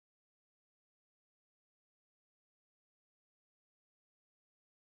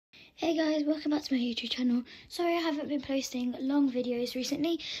Hey guys, welcome back to my YouTube channel. Sorry I haven't been posting long videos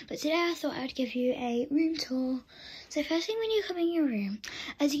recently, but today I thought I would give you a room tour. So first thing, when you come in your room,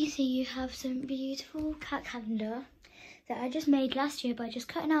 as you can see, you have some beautiful cat calendar that I just made last year by just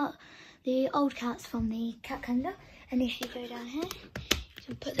cutting out the old cats from the cat calendar. And if you go down here, you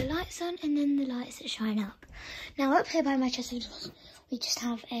can put the lights on and then the lights that shine up. Now up here by my chest of drawers, we just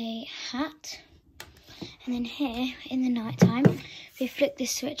have a hat. And then here, in the night time, we flick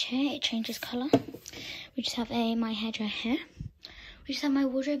this switch here, it changes colour. We just have my hairdryer here. We just have my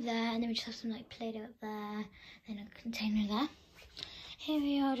wardrobe there, and then we just have some like Play-Doh up there, then a container there. Here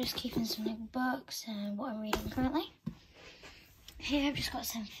we are, just keeping some like books and what I'm reading currently. Here I've just got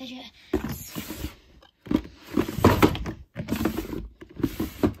some fidgets.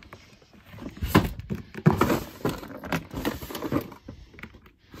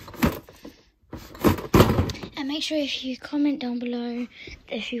 And make sure if you comment down below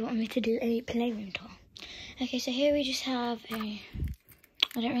if you want me to do a playroom tour. Okay, so here we just have I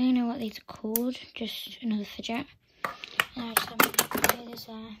don't really know what these are called, just another fidget. And I just have my lamp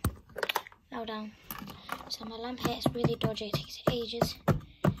here, now down. So my lamp here is really dodgy, it takes ages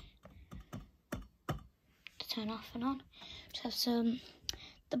to turn off and on. Just have some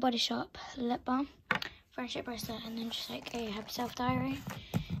The Body Shop lip balm, friendship bracelet, and then just like a Happy Self diary.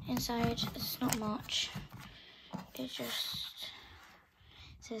 Inside, it's not much. It just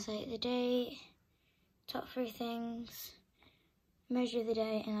says like the date, top 3 things, emoji of the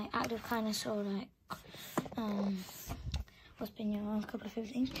day, and like act of kindness, or like what's been your couple of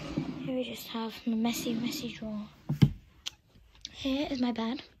favorite things. Here we just have my messy drawer. Here is my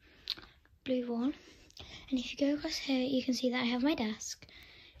bed, blue wall, and if you go across here you can see that I have my desk.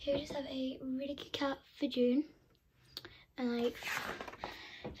 Here we just have a really cute cat for June, and like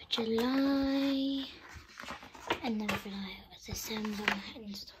for July, and then for like December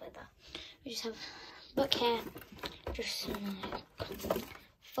and stuff like that. We just have a book here, just some like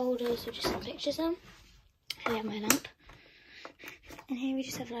folders with just some pictures on. Here we have my lamp, and here we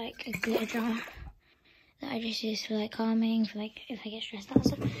just have like a glitter jar that I just use for like calming, for like if I get stressed out and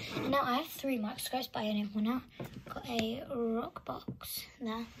stuff. And now I have 3 microscopes, but I only have one out. Got a rock box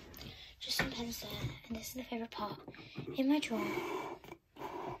there, just some pens there, and this is the favourite part, in my drawer.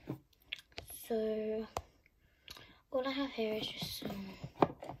 So all I have here is just some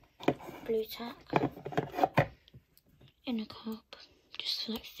blue tack in a cup, just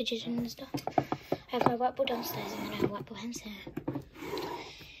for like fidgeting and stuff. I have my whiteboard downstairs, and then I have whiteboard pens here.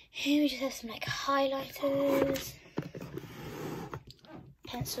 Here we just have some like highlighters,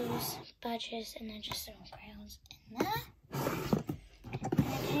 pencils, badges, and then just some crayons in there. And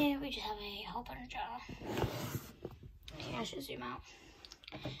then here we just have a whole bunch of jar. Okay, I should zoom out.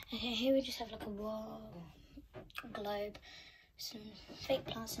 Okay, here we just have like a wall, globe, some fake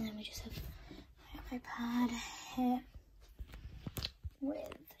plants, and then we just have my iPad here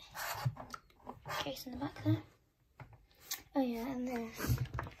with a case in the back there. Oh yeah, and this,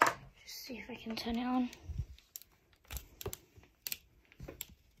 just see if I can turn it on.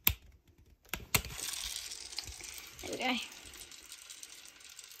 There we go.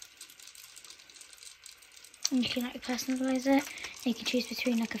 And you can like personalise it. You can choose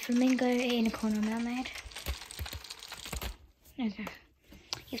between like a flamingo, a unicorn, or mermaid. Okay,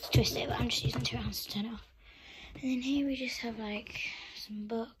 you have to twist it, but I'm just using 2 hands to turn it off. And then here we just have like some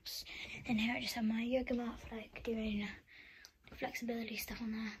books, and here I just have my yoga mat for like doing flexibility stuff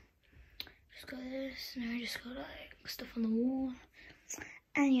on there. Just got this, and I just got like stuff on the wall.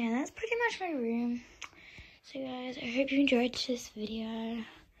 And yeah, that's pretty much my room. So guys, I hope you enjoyed this video.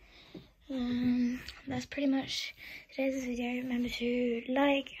 That's pretty much today's video. Remember to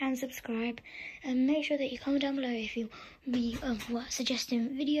like and subscribe, and make sure that you comment down below if you want me what suggesting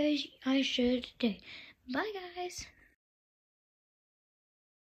videos I should do. Bye guys.